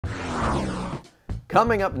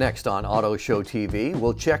Coming up next on Auto Show TV,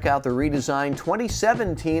 we'll check out the redesigned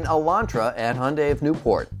 2017 Elantra at Hyundai of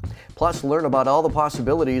Newport. Plus, learn about all the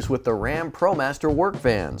possibilities with the Ram ProMaster work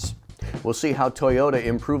vans. We'll see how Toyota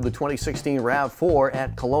improved the 2016 RAV4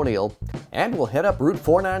 at Colonial. And we'll head up Route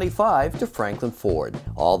 495 to Franklin Ford.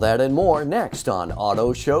 All that and more next on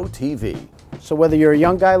Auto Show TV. So whether you're a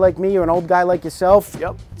young guy like me or an old guy like yourself,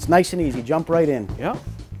 it's nice and easy. Jump right in. Yep.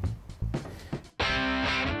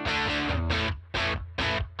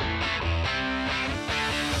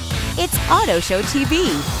 It's Auto Show TV.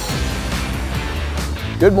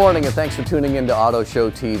 Good morning and thanks for tuning in to Auto Show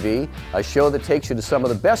TV, a show that takes you to some of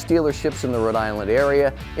the best dealerships in the Rhode Island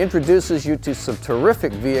area, introduces you to some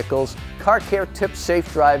terrific vehicles, car care tips,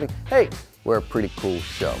 safe driving. Hey, we're a pretty cool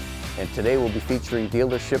show. And today we'll be featuring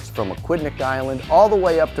dealerships from Aquidneck Island all the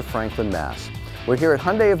way up to Franklin, Mass. We're here at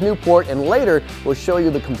Hyundai of Newport, and later we'll show you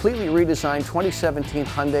the completely redesigned 2017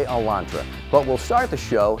 Hyundai Elantra. But we'll start the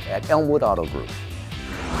show at Elmwood Auto Group.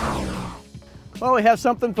 Well, we have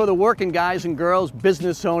something for the working guys and girls,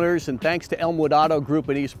 business owners, and thanks to Elmwood Auto Group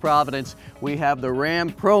in East Providence, we have the Ram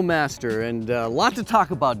ProMaster, and a lot to talk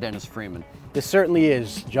about, Dennis Freeman. This certainly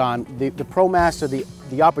is, John. The ProMaster,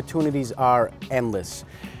 the opportunities are endless.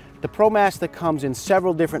 The ProMaster comes in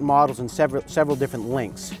several different models and several different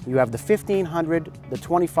lengths. You have the 1500, the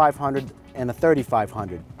 2500, and the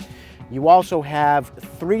 3500. You also have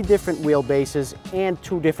 3 different wheelbases and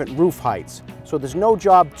 2 different roof heights. So there's no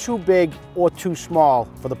job too big or too small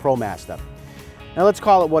for the ProMaster. Now let's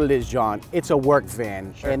call it what it is, John. It's a work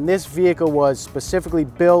van. Sure. And this vehicle was specifically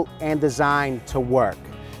built and designed to work.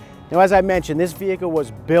 Now, as I mentioned, this vehicle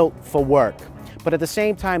was built for work. But at the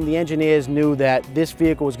same time, the engineers knew that this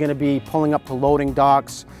vehicle was going to be pulling up to loading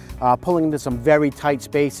docks, pulling into some very tight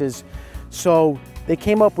spaces. So they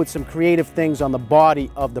came up with some creative things on the body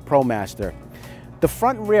of the ProMaster. The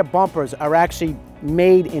front and rear bumpers are actually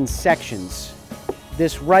made in sections.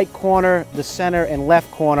 This right corner, the center, and left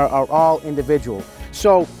corner are all individual.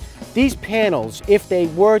 So these panels, if they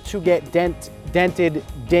were to get dented,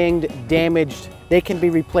 dinged, damaged, they can be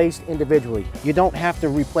replaced individually. You don't have to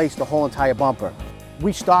replace the whole entire bumper.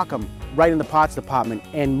 We stock them right in the parts department,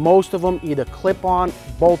 and most of them either clip on,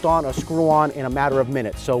 bolt on, or screw on in a matter of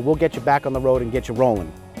minutes. So we'll get you back on the road and get you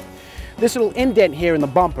rolling. This little indent here in the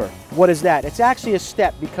bumper, what is that? It's actually a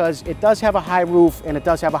step because it does have a high roof and it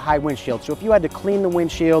does have a high windshield. So if you had to clean the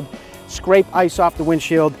windshield, scrape ice off the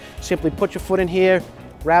windshield, simply put your foot in here,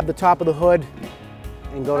 grab the top of the hood,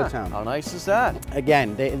 and go to town. How nice is that?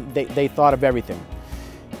 Again, they thought of everything.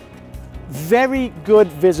 Very good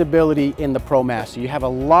visibility in the ProMaster. You have a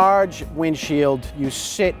large windshield. You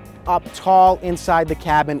sit up tall inside the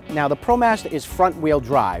cabin. Now the ProMaster is front wheel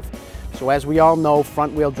drive. So as we all know,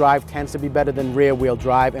 front wheel drive tends to be better than rear wheel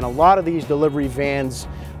drive, and a lot of these delivery vans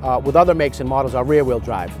with other makes and models are rear wheel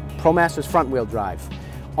drive. ProMaster's front wheel drive.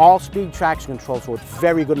 All speed traction control, so it's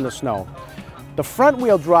very good in the snow. The front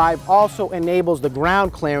wheel drive also enables the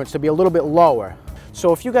ground clearance to be a little bit lower.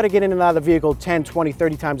 So if you got to get in and out of the vehicle 10, 20,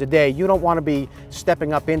 30 times a day, you don't want to be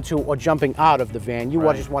stepping up into or jumping out of the van. You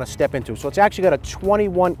just want to step into. So it's actually got a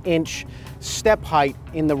 21-inch step height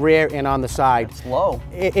in the rear and on the side. It's low.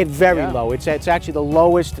 It's very low. It's actually the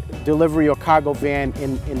lowest delivery or cargo van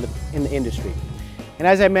in the industry. And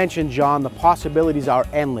as I mentioned, John, the possibilities are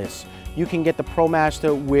endless. You can get the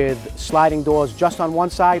ProMaster with sliding doors just on one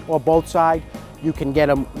side or both sides. You can get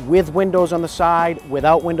them with windows on the side,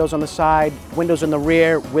 without windows on the side, windows in the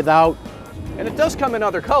rear, without. And it does come in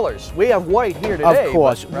other colors. We have white here today. Of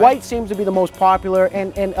course. But, right? White seems to be the most popular,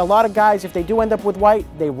 and a lot of guys, if they do end up with white,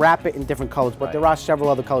 they wrap it in different colors, but there are several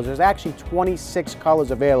other colors. There's actually 26 colors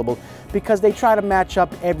available because they try to match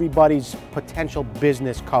up everybody's potential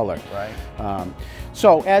business color. Right.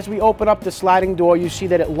 So as we open up the sliding door, you see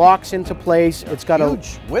that it locks into place. It's got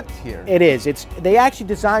huge width here. It is. They actually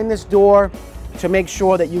designed this door to make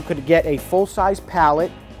sure that you could get a full-size pallet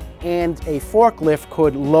and a forklift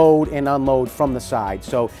could load and unload from the side.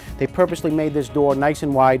 So they purposely made this door nice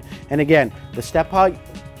and wide. And again, the step height,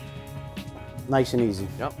 nice and easy.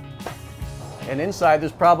 Yep. And inside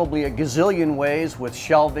there's probably a gazillion ways with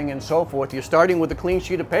shelving and so forth. You're starting with a clean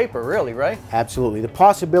sheet of paper, really, right? Absolutely. The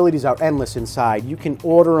possibilities are endless inside. You can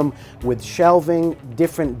order them with shelving,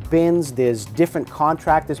 different bins. There's different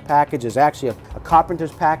contractors package. There's actually a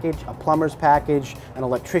carpenter's package, a plumber's package, an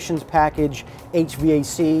electrician's package,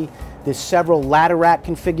 HVAC. There's several ladder rack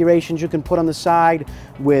configurations you can put on the side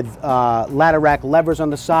with ladder rack levers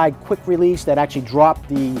on the side, quick release that actually drop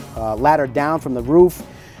the ladder down from the roof.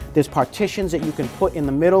 There's partitions that you can put in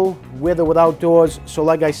the middle, with or without doors. So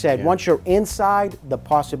like I said, once you're inside, the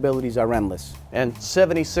possibilities are endless. And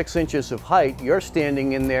 76 inches of height, you're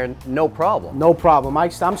standing in there no problem. No problem.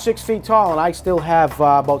 I'm 6 feet tall and I still have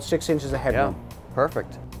about 6 inches of headroom. Yeah,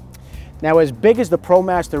 perfect. Now, as big as the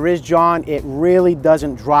ProMaster is, John, it really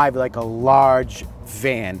doesn't drive like a large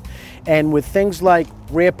van. And with things like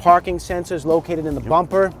rear parking sensors located in the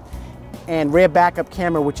bumper and rear backup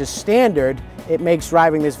camera, which is standard, it makes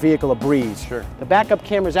driving this vehicle a breeze. Sure. The backup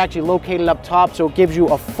camera is actually located up top, so it gives you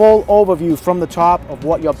a full overview from the top of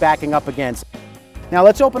what you're backing up against. Now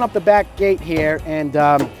let's open up the back gate here and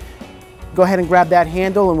go ahead and grab that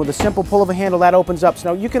handle, and with a simple pull of a handle that opens up.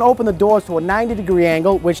 So now you can open the doors to a 90-degree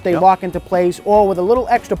angle, which they lock into place, or with a little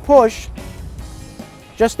extra push,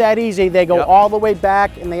 just that easy, they go all the way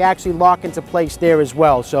back and they actually lock into place there as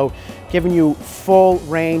well. So giving you full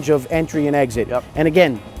range of entry and exit. And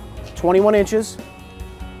again, 21 inches.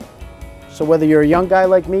 So whether you're a young guy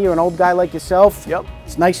like me or an old guy like yourself,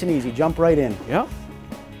 it's nice and easy. Jump right in.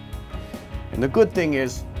 And the good thing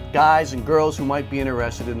is, guys and girls who might be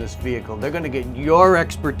interested in this vehicle, they're going to get your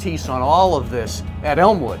expertise on all of this at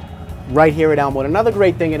Elmwood. Right here at Elmwood. Another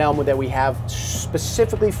great thing at Elmwood that we have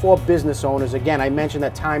specifically for business owners, again, I mentioned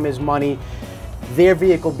that time is money. Their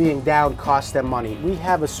vehicle being down costs them money. We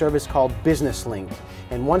have a service called Business Link,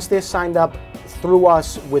 and once they're signed up through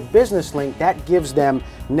us with Business Link, that gives them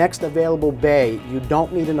next available bay. You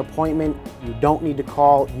don't need an appointment, you don't need to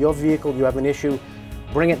call your vehicle, you have an issue,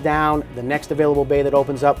 bring it down, the next available bay that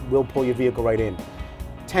opens up, we'll pull your vehicle right in.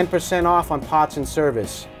 10% off on parts and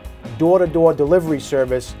service, door-to-door delivery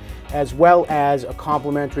service, as well as a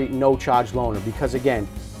complimentary no-charge loaner, because again,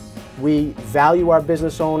 we value our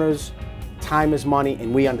business owners, time is money,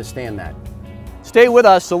 and we understand that. Stay with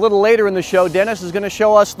us. A little later in the show, Dennis is going to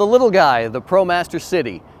show us the little guy, the ProMaster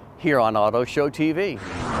City, here on Auto Show TV.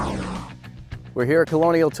 We're here at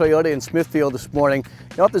Colonial Toyota in Smithfield this morning.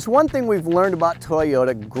 You know, if there's one thing we've learned about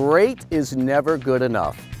Toyota, great is never good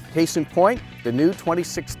enough. Case in point, the new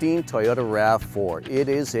 2016 Toyota RAV4. It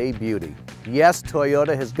is a beauty. Yes,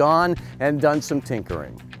 Toyota has gone and done some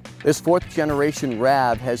tinkering. This fourth generation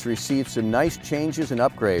RAV has received some nice changes and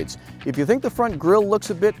upgrades. If you think the front grille looks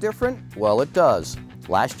a bit different, well, it does.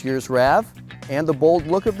 Last year's RAV and the bold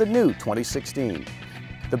look of the new 2016.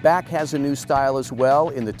 The back has a new style as well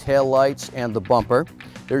in the tail lights and the bumper.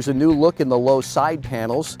 There's a new look in the low side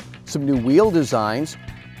panels, some new wheel designs,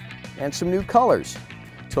 and some new colors.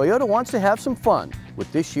 Toyota wants to have some fun with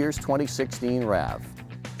this year's 2016 RAV.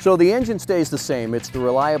 So the engine stays the same. It's the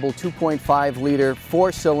reliable 2.5-liter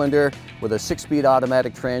four-cylinder with a 6-speed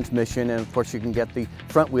automatic transmission, and of course you can get the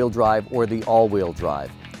front-wheel drive or the all-wheel drive.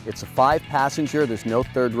 It's a 5-passenger, there's no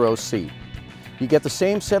third-row seat. You get the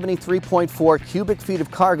same 73.4 cubic feet of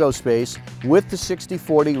cargo space with the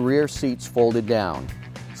 60/40 rear seats folded down.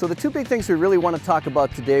 So the two big things we really want to talk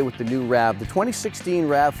about today with the new RAV, the 2016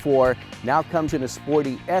 RAV4 now comes in a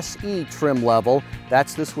sporty SE trim level.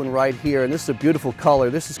 That's this one right here, and this is a beautiful color.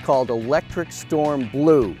 This is called Electric Storm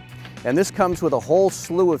Blue. And this comes with a whole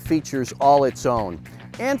slew of features all its own.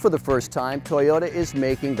 And for the first time, Toyota is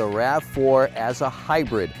making the RAV4 as a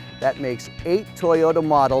hybrid. That makes 8 Toyota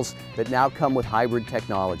models that now come with hybrid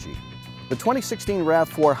technology. The 2016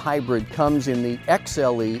 RAV4 Hybrid comes in the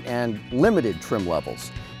XLE and Limited trim levels.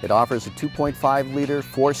 It offers a 2.5-liter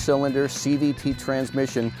 4-cylinder CVT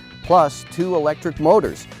transmission plus 2 electric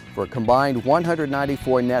motors for a combined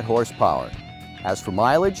 194 net horsepower. As for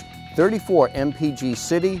mileage, 34 mpg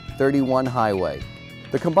city, 31 highway.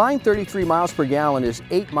 The combined 33 miles per gallon is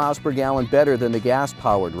 8 miles per gallon better than the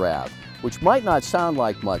gas-powered RAV, which might not sound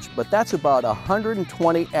like much, but that's about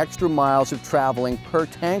 120 extra miles of traveling per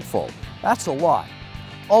tank full. That's a lot.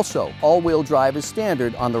 Also, all-wheel drive is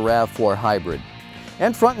standard on the RAV4 Hybrid.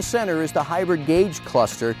 And front and center is the hybrid gauge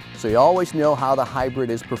cluster, so you always know how the hybrid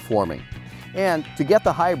is performing. And to get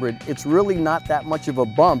the hybrid, it's really not that much of a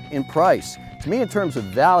bump in price. To me, in terms of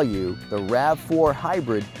value, the RAV4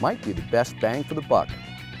 Hybrid might be the best bang for the buck.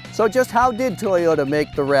 So just how did Toyota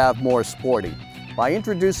make the RAV more sporty? By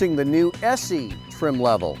introducing the new SE trim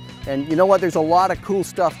level. And you know what, there's a lot of cool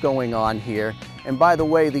stuff going on here. And by the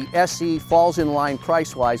way, the SE falls in line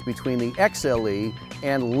price-wise between the XLE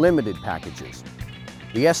and Limited packages.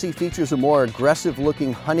 The SE features a more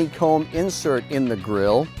aggressive-looking honeycomb insert in the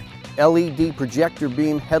grille, LED projector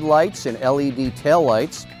beam headlights and LED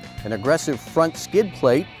taillights, an aggressive front skid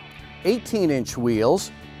plate, 18-inch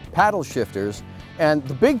wheels, paddle shifters, and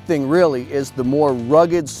the big thing really is the more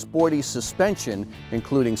rugged, sporty suspension,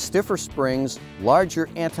 including stiffer springs, larger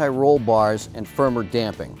anti-roll bars, and firmer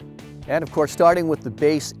damping. And of course, starting with the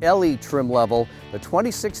base LE trim level, the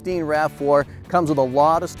 2016 RAV4 comes with a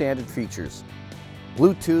lot of standard features.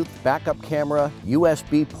 Bluetooth, backup camera,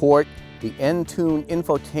 USB port, the N-Tune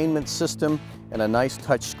infotainment system, and a nice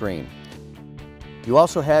touch screen. You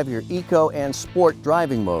also have your Eco and Sport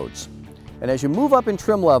driving modes. And as you move up in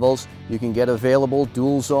trim levels, you can get available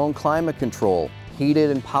dual zone climate control, heated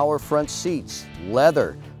and power front seats,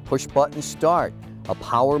 leather, push button start, a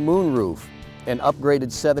power moonroof, an upgraded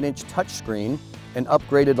 7-inch touchscreen, an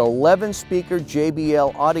upgraded 11-speaker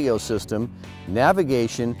JBL audio system,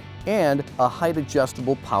 navigation, and a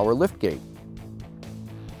height-adjustable power liftgate.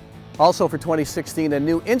 Also for 2016, a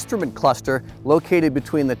new instrument cluster located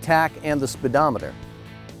between the tach and the speedometer.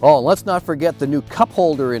 Oh, and let's not forget the new cup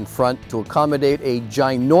holder in front to accommodate a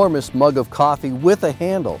ginormous mug of coffee with a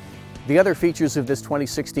handle. The other features of this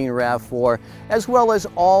 2016 RAV4, as well as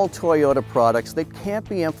all Toyota products that can't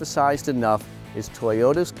be emphasized enough, is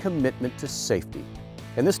Toyota's commitment to safety.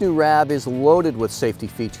 And this new RAV is loaded with safety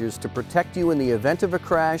features to protect you in the event of a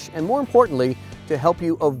crash, and more importantly, to help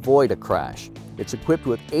you avoid a crash. It's equipped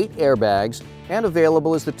with 8 airbags and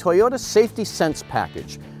available as the Toyota Safety Sense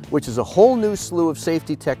package, which is a whole new slew of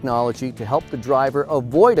safety technology to help the driver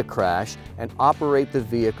avoid a crash and operate the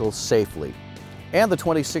vehicle safely. And the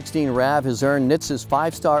 2016 RAV has earned NHTSA's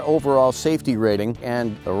 5-star overall safety rating,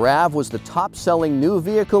 and the RAV was the top-selling new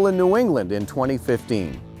vehicle in New England in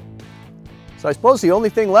 2015. So I suppose the only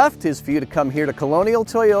thing left is for you to come here to Colonial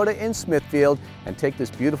Toyota in Smithfield and take this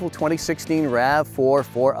beautiful 2016 RAV4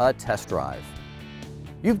 for a test drive.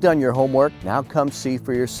 You've done your homework, now come see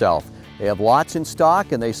for yourself. They have lots in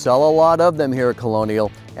stock and they sell a lot of them here at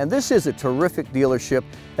Colonial, and this is a terrific dealership.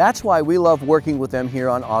 That's why we love working with them here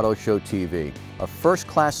on Auto Show TV. A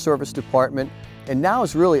first-class service department, and now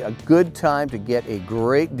is really a good time to get a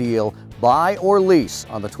great deal, buy or lease,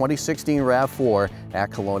 on the 2016 RAV4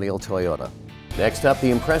 at Colonial Toyota. Next up, the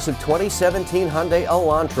impressive 2017 Hyundai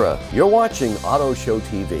Elantra. You're watching Auto Show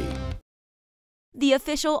TV. The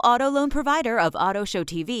official auto loan provider of Auto Show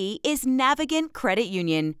TV is Navigant Credit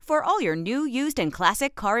Union for all your new, used, and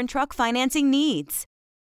classic car and truck financing needs.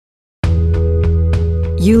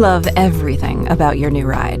 You love everything about your new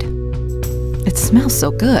ride. It smells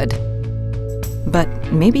so good. But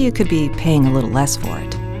maybe you could be paying a little less for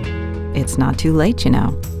it. It's not too late, you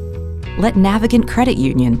know. Let Navigant Credit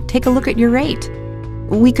Union take a look at your rate.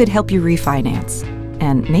 We could help you refinance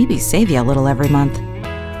and maybe save you a little every month.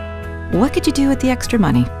 What could you do with the extra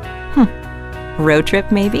money? Road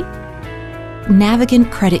trip, maybe?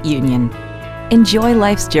 Navigant Credit Union. Enjoy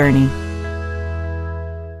life's journey.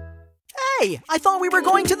 Hey, I thought we were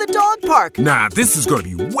going to the dog park. Nah, this is gonna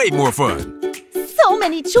be way more fun. So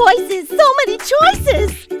many choices, so many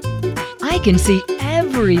choices! I can see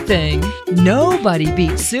everything. Nobody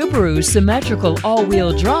beats Subaru's symmetrical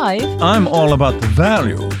all-wheel drive. I'm all about the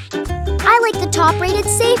value. I like the top-rated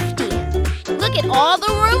safety. Look at all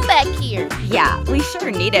the room back here. Yeah, we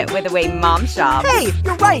sure need it with the way Mom shops. Hey,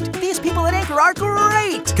 you're right. These people at Anchor are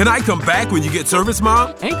great. Can I come back when you get service,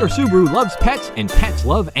 Mom? Anchor Subaru loves pets, and pets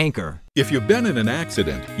love Anchor. If you've been in an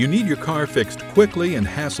accident, you need your car fixed quickly and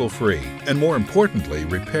hassle-free, and more importantly,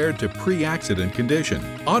 repaired to pre-accident condition.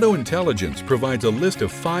 Auto Intelligence provides a list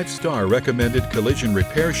of 5-star recommended collision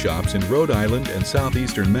repair shops in Rhode Island and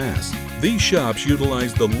southeastern Mass. These shops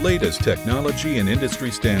utilize the latest technology and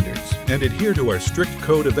industry standards and adhere to our strict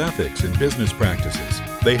code of ethics and business practices.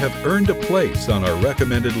 They have earned a place on our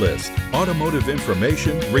recommended list. Automotive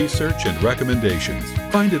information, research, and recommendations.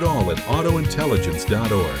 Find it all at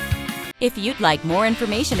autointelligence.org. If you'd like more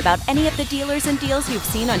information about any of the dealers and deals you've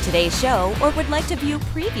seen on today's show, or would like to view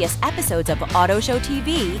previous episodes of Auto Show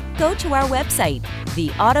TV, go to our website,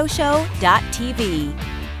 theautoshow.tv.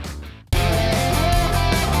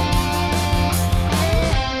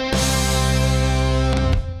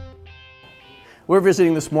 We're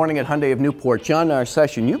visiting this morning at Hyundai of Newport. John, in our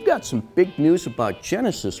session, you've got some big news about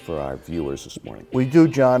Genesis for our viewers this morning. We do,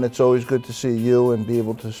 John. It's always good to see you and be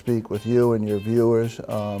able to speak with you and your viewers.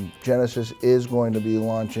 Genesis is going to be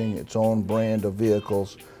launching its own brand of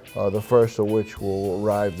vehicles, the first of which will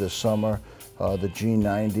arrive this summer, the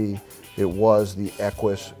G90. It was the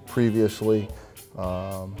Equus previously.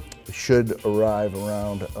 It should arrive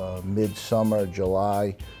around mid-summer,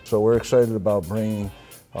 July. So we're excited about bringing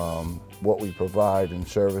what we provide in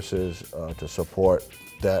services to support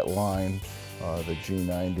that line, the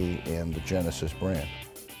G90 and the Genesis brand.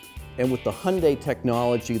 And with the Hyundai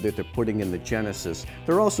technology that they're putting in the Genesis,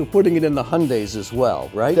 they're also putting it in the Hyundais as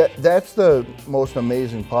well, right? That's the most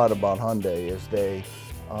amazing part about Hyundai, is they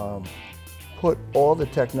put all the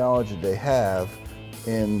technology they have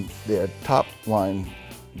in their top line,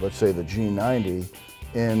 let's say the G90,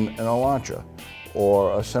 in an Elantra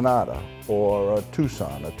or a Sonata or a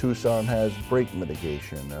Tucson. A Tucson has brake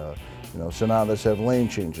mitigation. Sonatas have lane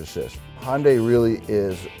change assist. Hyundai really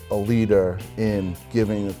is a leader in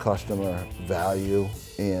giving the customer value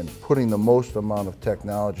and putting the most amount of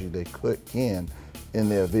technology they can in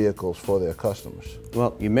their vehicles for their customers.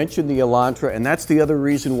 Well, you mentioned the Elantra, and that's the other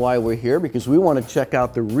reason why we're here, because we want to check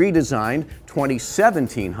out the redesigned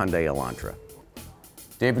 2017 Hyundai Elantra.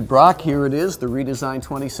 David Brock, here it is, the redesigned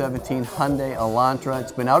 2017 Hyundai Elantra.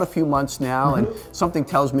 It's been out a few months now, and something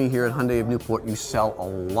tells me here at Hyundai of Newport you sell a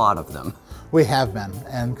lot of them. We have been,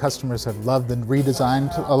 and customers have loved the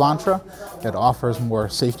redesigned Elantra. It offers more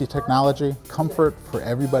safety technology, comfort for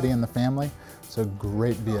everybody in the family. It's a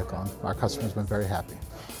great vehicle. Our customers have been very happy.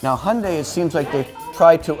 Now Hyundai, it seems like they've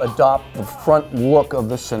tried to adopt the front look of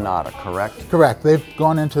the Sonata, correct? Correct. They've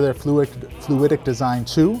gone into their fluidic design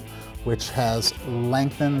too, which has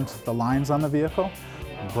lengthened the lines on the vehicle,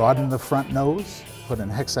 broadened the front nose, put in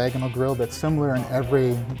a hexagonal grille that's similar in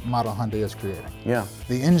every model Hyundai is creating. Yeah.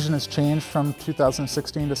 The engine has changed from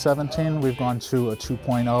 2016 to 17. We've gone to a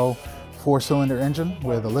 2.0 four-cylinder engine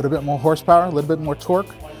with a little bit more horsepower, a little bit more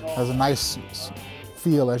torque. Has a nice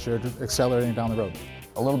feel as you're accelerating down the road.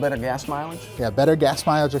 A little better gas mileage? Yeah, better gas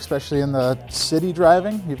mileage, especially in the city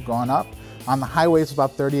driving. You've gone up. On the highway, it's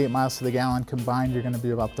about 38 miles to the gallon. Combined, you're going to be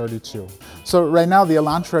about 32. So right now, the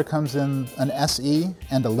Elantra comes in an SE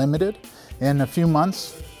and a Limited. In a few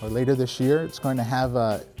months, or later this year, it's going to have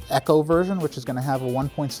an Echo version, which is going to have a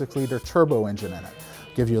 1.6-liter turbo engine in it.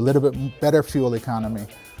 Give you a little bit better fuel economy.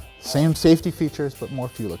 Same safety features, but more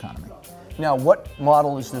fuel economy. Now, what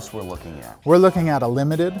model is this we're looking at? We're looking at a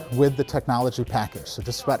Limited with the technology package. So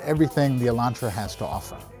just about everything the Elantra has to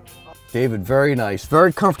offer. David, very nice.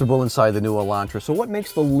 Very comfortable inside the new Elantra. So what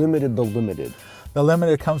makes the Limited the Limited? The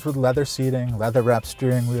Limited comes with leather seating, leather-wrapped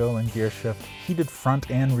steering wheel and gear shift, heated front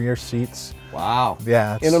and rear seats. Wow.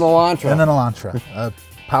 Yeah. In an Elantra. In an Elantra. A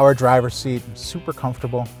power driver seat, super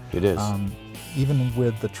comfortable. It is. Even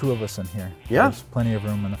with the two of us in here, yeah, there's plenty of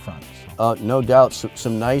room in the front. So. No doubt.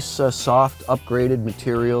 Some nice, soft, upgraded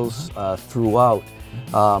materials throughout.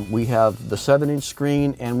 We have the 7-inch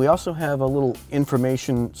screen, and we also have a little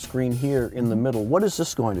information screen here in the middle. What is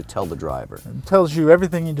this going to tell the driver? It tells you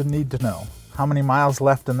everything you need to know. How many miles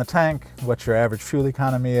left in the tank, what your average fuel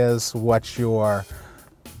economy is, what your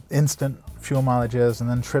instant fuel mileage is, and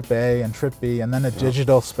then trip A and trip B, and then a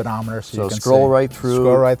digital speedometer so you can scroll right through.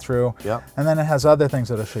 Scroll right through. Yep. And then it has other things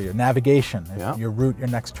that'll show you. Navigation, your route, your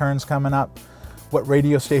next turn's coming up, what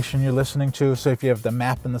radio station you're listening to. So if you have the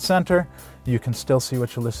map in the center, you can still see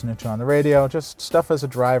what you're listening to on the radio. Just stuff as a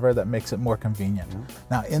driver that makes it more convenient.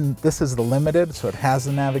 Now, this is the Limited, so it has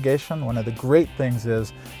the navigation. One of the great things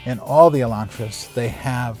is, in all the Elantras, they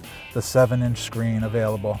have the 7-inch screen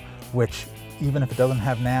available, which even if it doesn't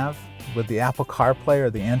have nav, with the Apple CarPlay or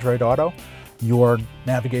the Android Auto, your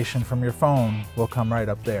navigation from your phone will come right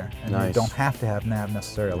up there. And you don't have to have nav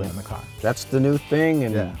necessarily in the car. That's the new thing,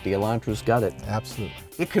 and the Elantra's got it. Absolutely.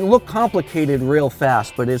 It can look complicated real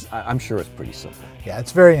fast, but I'm sure it's pretty simple. Yeah,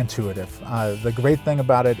 it's very intuitive. The great thing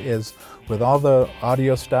about it is, with all the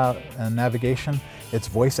audio style and navigation, it's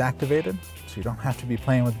voice activated, so you don't have to be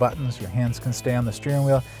playing with buttons. Your hands can stay on the steering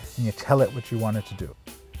wheel, and you tell it what you want it to do.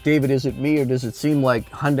 David, is it me, or does it seem like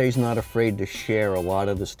Hyundai's not afraid to share a lot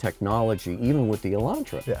of this technology, even with the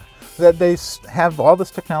Elantra? Yeah, that they have all this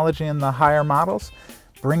technology in the higher models,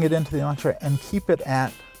 bring it into the Elantra, and keep it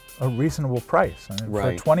at a reasonable price. I mean,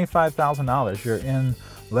 for $25,000, you're in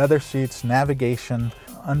leather seats, navigation,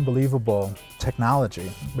 unbelievable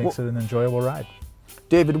technology. Makes it an enjoyable ride.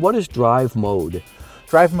 David, what is drive mode?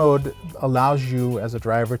 Drive mode allows you as a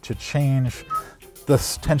driver to change the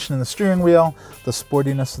tension in the steering wheel, the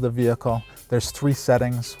sportiness of the vehicle. There's 3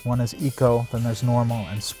 settings. One is Eco, then there's Normal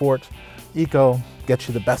and Sport. Eco gets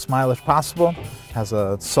you the best mileage possible, has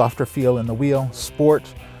a softer feel in the wheel. Sport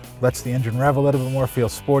lets the engine rev a little bit more,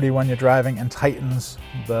 feels sporty when you're driving, and tightens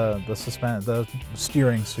the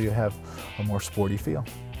steering so you have a more sporty feel.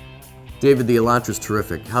 David, the Elantra's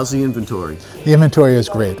terrific. How's the inventory? The inventory is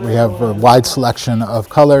great. We have a wide selection of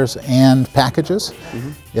colors and packages.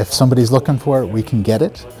 If somebody's looking for it, we can get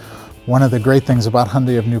it. One of the great things about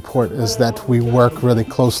Hyundai of Newport is that we work really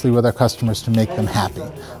closely with our customers to make them happy.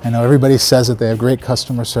 I know everybody says that they have great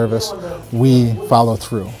customer service. We follow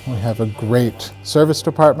through. We have a great service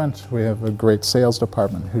department. We have a great sales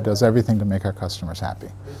department who does everything to make our customers happy.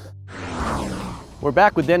 We're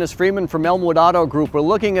back with Dennis Freeman from Elmwood Auto Group. We're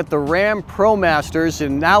looking at the Ram ProMasters,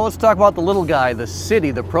 and now let's talk about the little guy, the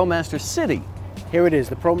City, the ProMaster City. Here it is,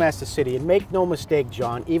 the ProMaster City. And make no mistake,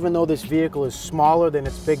 John, even though this vehicle is smaller than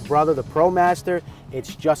its big brother, the ProMaster,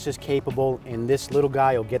 it's just as capable, and this little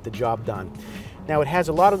guy will get the job done. Now, it has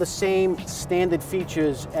a lot of the same standard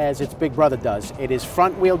features as its big brother does. It is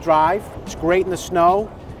front-wheel drive. It's great in the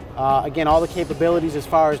snow. Again, all the capabilities as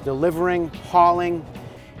far as delivering, hauling,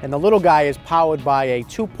 and the little guy is powered by a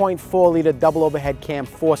 2.4-liter double overhead cam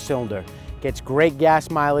 4-cylinder. Gets great gas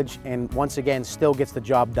mileage, and once again, still gets the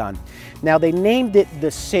job done. Now, they named it the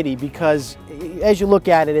City because as you look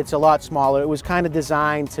at it, it's a lot smaller. It was kind of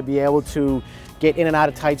designed to be able to get in and out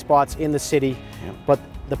of tight spots in the city, but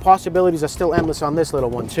the possibilities are still endless on this little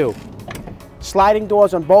one too. Sliding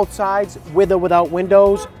doors on both sides, with or without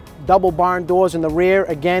windows. Double barn doors in the rear,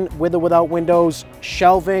 again, with or without windows.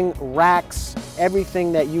 Shelving, racks,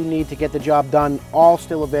 everything that you need to get the job done, all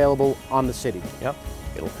still available on the City. Yep.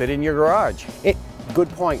 It'll fit in your garage. Good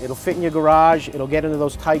point. It'll fit in your garage. It'll get into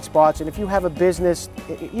those tight spots. And if you have a business,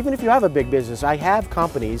 even if you have a big business, I have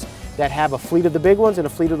companies that have a fleet of the big ones and a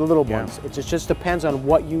fleet of the little ones. It just depends on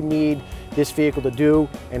what you need this vehicle to do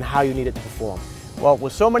and how you need it to perform. Well,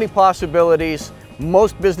 with so many possibilities,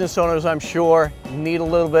 most business owners, I'm sure, need a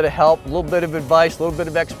little bit of help, a little bit of advice, a little bit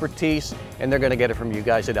of expertise, and they're going to get it from you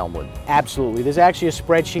guys at Elmwood. Absolutely. There's actually a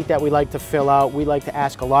spreadsheet that we like to fill out. We like to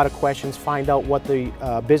ask a lot of questions, find out what the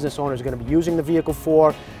business owner is going to be using the vehicle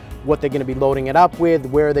for, what they're going to be loading it up with,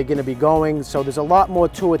 where they're going to be going. So there's a lot more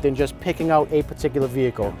to it than just picking out a particular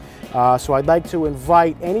vehicle. So I'd like to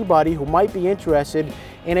invite anybody who might be interested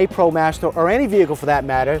in a ProMaster, or any vehicle for that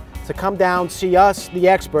matter, to come down, see us, the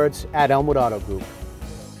experts at Elmwood Auto Group.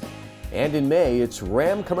 And in May, it's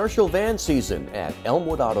Ram commercial van season at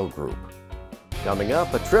Elmwood Auto Group. Coming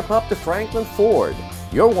up, a trip up to Franklin Ford.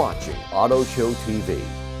 You're watching Auto Show TV.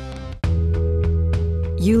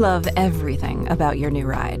 You love everything about your new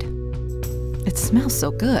ride. It smells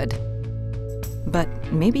so good. But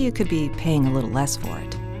maybe you could be paying a little less for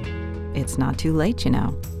it. It's not too late, you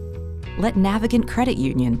know. Let Navigant Credit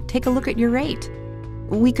Union take a look at your rate.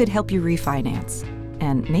 We could help you refinance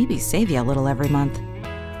and maybe save you a little every month.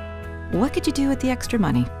 What could you do with the extra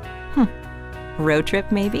money? Road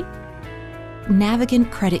trip, maybe?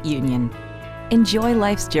 Navigant Credit Union. Enjoy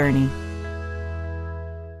life's journey.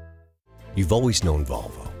 You've always known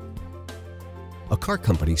Volvo. A car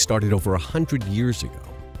company started over 100 years ago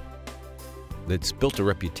that's built a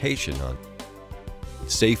reputation on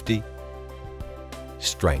safety,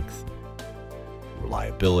 strength,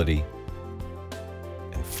 reliability,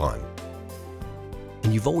 and fun.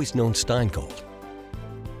 And you've always known Steingold.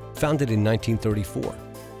 Founded in 1934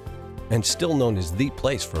 and still known as the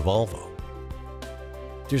place for Volvo.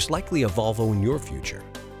 There's likely a Volvo in your future,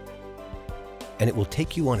 and it will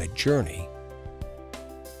take you on a journey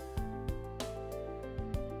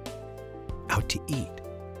out to eat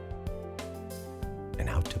and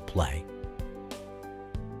out to play,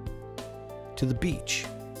 to the beach,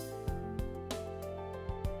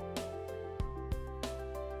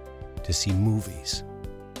 to see movies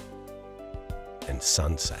and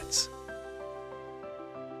sunsets.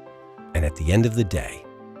 And at the end of the day,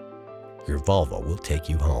 your Volvo will take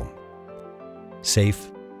you home,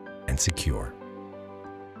 safe and secure.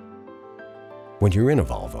 When you're in a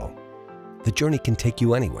Volvo, the journey can take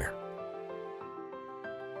you anywhere.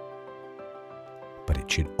 But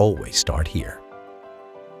it should always start here.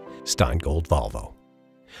 Steingold Volvo,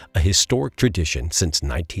 a historic tradition since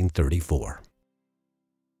 1934.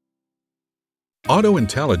 Auto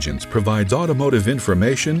Intelligence provides automotive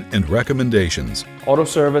information and recommendations. Auto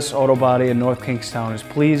Service Auto Body in North Kingstown is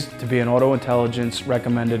pleased to be an Auto Intelligence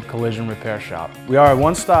recommended collision repair shop. We are a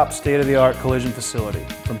one-stop state-of-the-art collision facility.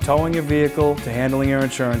 From towing your vehicle to handling your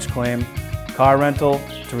insurance claim, car rental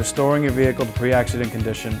to restoring your vehicle to pre-accident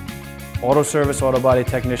condition, Auto Service Auto Body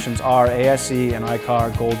technicians are ASE and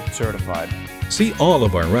ICAR Gold certified. See all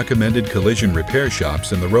of our recommended collision repair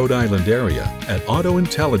shops in the Rhode Island area at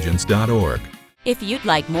autointelligence.org. If you'd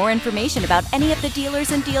like more information about any of the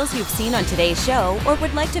dealers and deals you've seen on today's show, or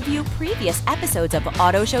would like to view previous episodes of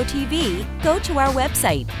Auto Show TV, go to our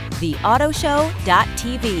website,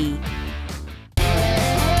 theautoshow.tv.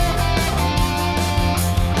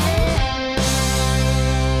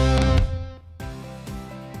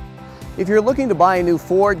 If you're looking to buy a new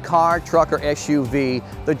Ford car, truck, or SUV,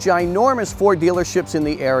 the ginormous Ford dealerships in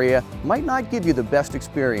the area might not give you the best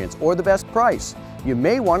experience or the best price. You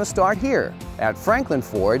may want to start here at Franklin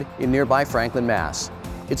Ford in nearby Franklin, Mass.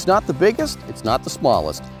 It's not the biggest, it's not the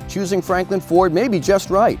smallest. Choosing Franklin Ford may be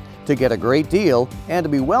just right to get a great deal and to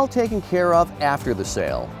be well taken care of after the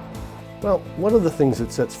sale. Well, one of the things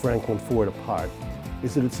that sets Franklin Ford apart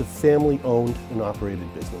is that it's a family-owned and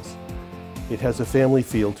operated business. It has a family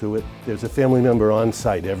feel to it. There's a family member on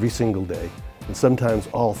site every single day. And sometimes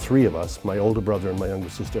all three of us, my older brother and my younger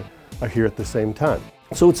sister, are here at the same time.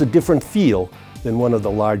 So it's a different feel than one of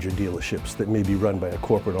the larger dealerships that may be run by a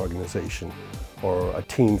corporate organization or a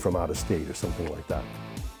team from out of state or something like that.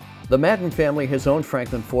 The Madden family has owned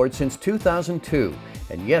Franklin Ford since 2002.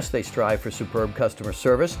 And yes, they strive for superb customer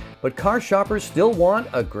service, but car shoppers still want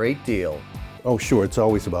a great deal. Oh sure, it's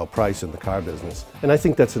always about price in the car business, and I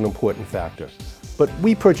think that's an important factor. But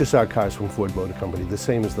we purchase our cars from Ford Motor Company the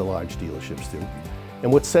same as the large dealerships do.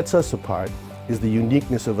 And what sets us apart is the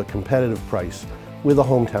uniqueness of a competitive price with a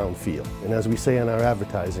hometown feel. And as we say in our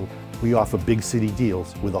advertising, we offer big city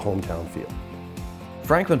deals with a hometown feel.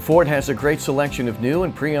 Franklin Ford has a great selection of new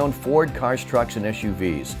and pre-owned Ford cars, trucks, and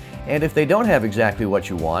SUVs. And if they don't have exactly what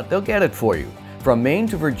you want, they'll get it for you. From Maine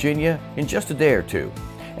to Virginia in just a day or two.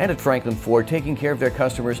 And at Franklin Ford, taking care of their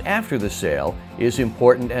customers after the sale is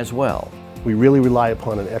important as well. We really rely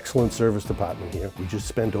upon an excellent service department here. We just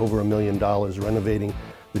spent over $1 million renovating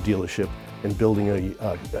the dealership and building an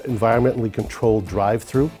environmentally controlled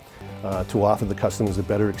drive-through to offer the customers a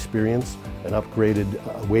better experience, an upgraded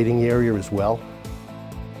waiting area as well.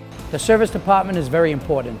 The service department is very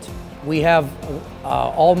important. We have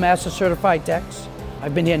all master certified techs.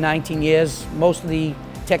 I've been here 19 years. Most of the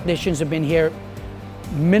technicians have been here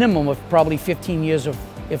minimum of probably 15 years,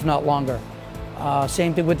 if not longer.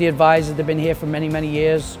 Same thing with the advisors. They've been here for many, many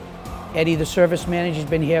years. Eddie, the service manager, has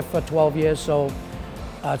been here for 12 years. So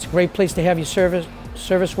it's a great place to have your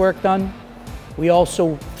service work done. We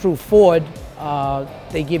also, through Ford,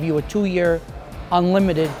 they give you a 2-year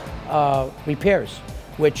unlimited repairs,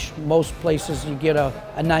 which most places you get a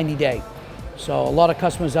 90-day. So a lot of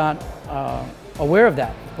customers aren't aware of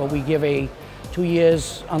that, but we give a 2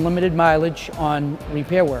 years unlimited mileage on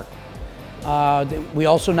repair work. We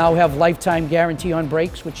also now have lifetime guarantee on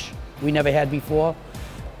brakes, which we never had before.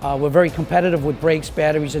 We're very competitive with brakes,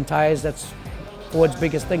 batteries, and tires. That's Ford's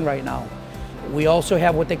biggest thing right now. We also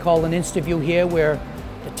have what they call an InstaView here, where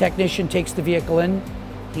the technician takes the vehicle in,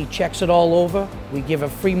 he checks it all over. We give a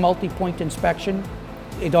free multi-point inspection.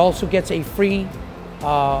 It also gets a free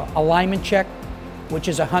alignment check, which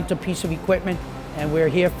is a Hunter piece of equipment, and we're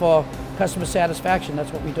here for customer satisfaction.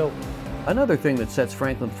 That's what we do. Another thing that sets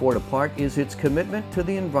Franklin Ford apart is its commitment to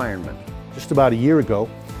the environment. Just about a year ago,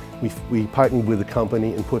 we partnered with a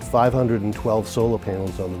company and put 512 solar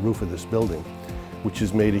panels on the roof of this building, which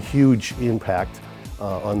has made a huge impact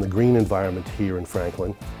on the green environment here in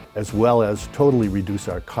Franklin, as well as totally reduce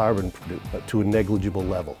our carbon to a negligible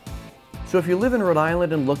level. So if you live in Rhode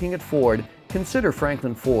Island and looking at Ford, consider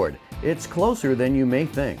Franklin Ford. It's closer than you may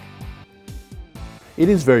think. It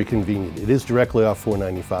is very convenient. It is directly off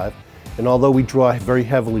 495, and although we draw very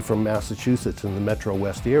heavily from Massachusetts and the Metro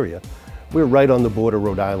West area, we're right on the border of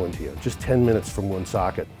Rhode Island here, just 10 minutes from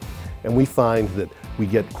Woonsocket. And we find that we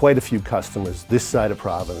get quite a few customers this side of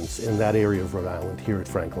Providence in that area of Rhode Island here at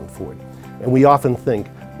Franklin Ford. And we often think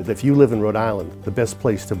that if you live in Rhode Island, the best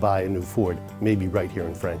place to buy a new Ford may be right here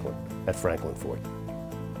in Franklin, at Franklin Ford.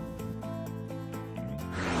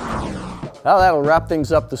 Well, that'll wrap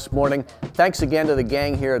things up this morning. Thanks again to the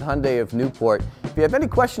gang here at Hyundai of Newport. If you have any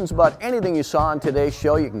questions about anything you saw on today's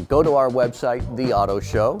show, you can go to our website,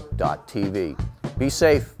 theautoshow.tv. Be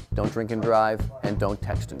safe, don't drink and drive, and don't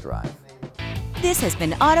text and drive. This has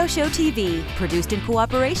been Auto Show TV, produced in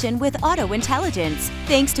cooperation with Auto Intelligence.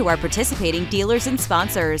 Thanks to our participating dealers and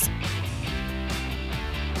sponsors.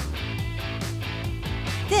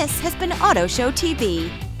 This has been Auto Show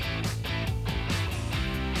TV.